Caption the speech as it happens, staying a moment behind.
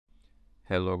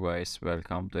Hello guys,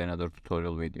 welcome to another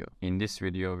tutorial video. In this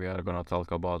video we are gonna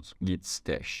talk about git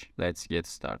stash. Let's get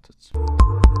started.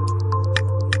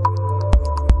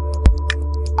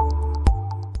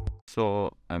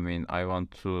 So I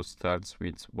want to start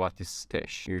with what is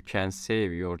stash. You can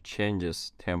save your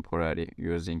changes temporarily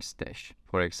using stash.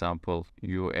 For example,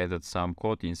 you added some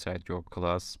code inside your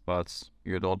class, but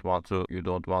you don't want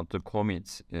to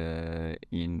commit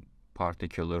in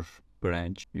particular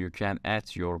branch. You can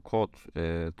add your code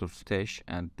to stash,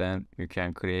 and then you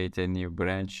can create a new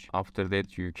branch. After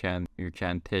that, you can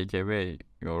take away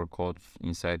your code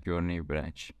inside your new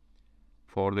branch.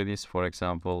 For this, for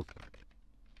example,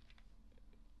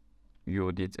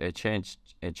 you did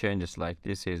changes like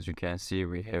this. As you can see,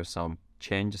 we have some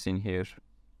changes in here,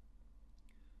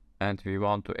 and we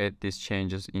want to add these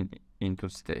changes into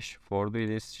stash. For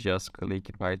this, just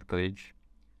right click,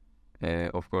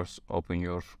 of course open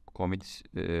your commit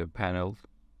panel,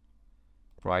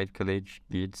 right click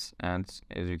git, and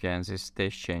as you can see,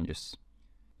 stash changes,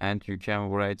 and you can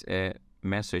write a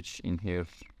message in here.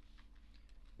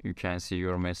 You can see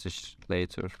your message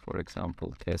later, for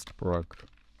example test Burak,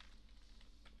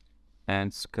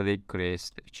 and click create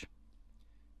stash.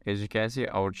 As you can see,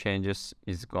 our changes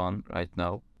is gone right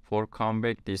now. For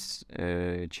comeback this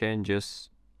changes,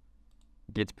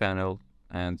 git panel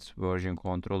and version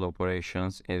control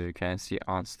operations, as you can see,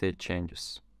 on state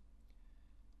changes.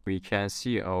 We can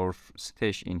see our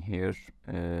stash in here,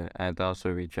 and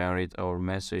also we can read our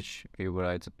message we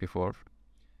wrote before,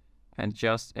 and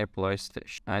just apply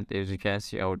stash. And as you can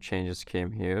see, our changes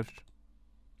came here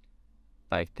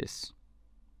like this.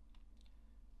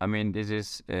 This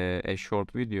is a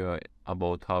short video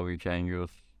about how you can use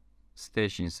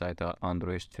stash inside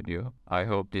Android Studio. I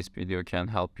hope this video can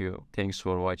help you. Thanks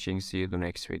for watching. See you in the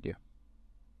next video.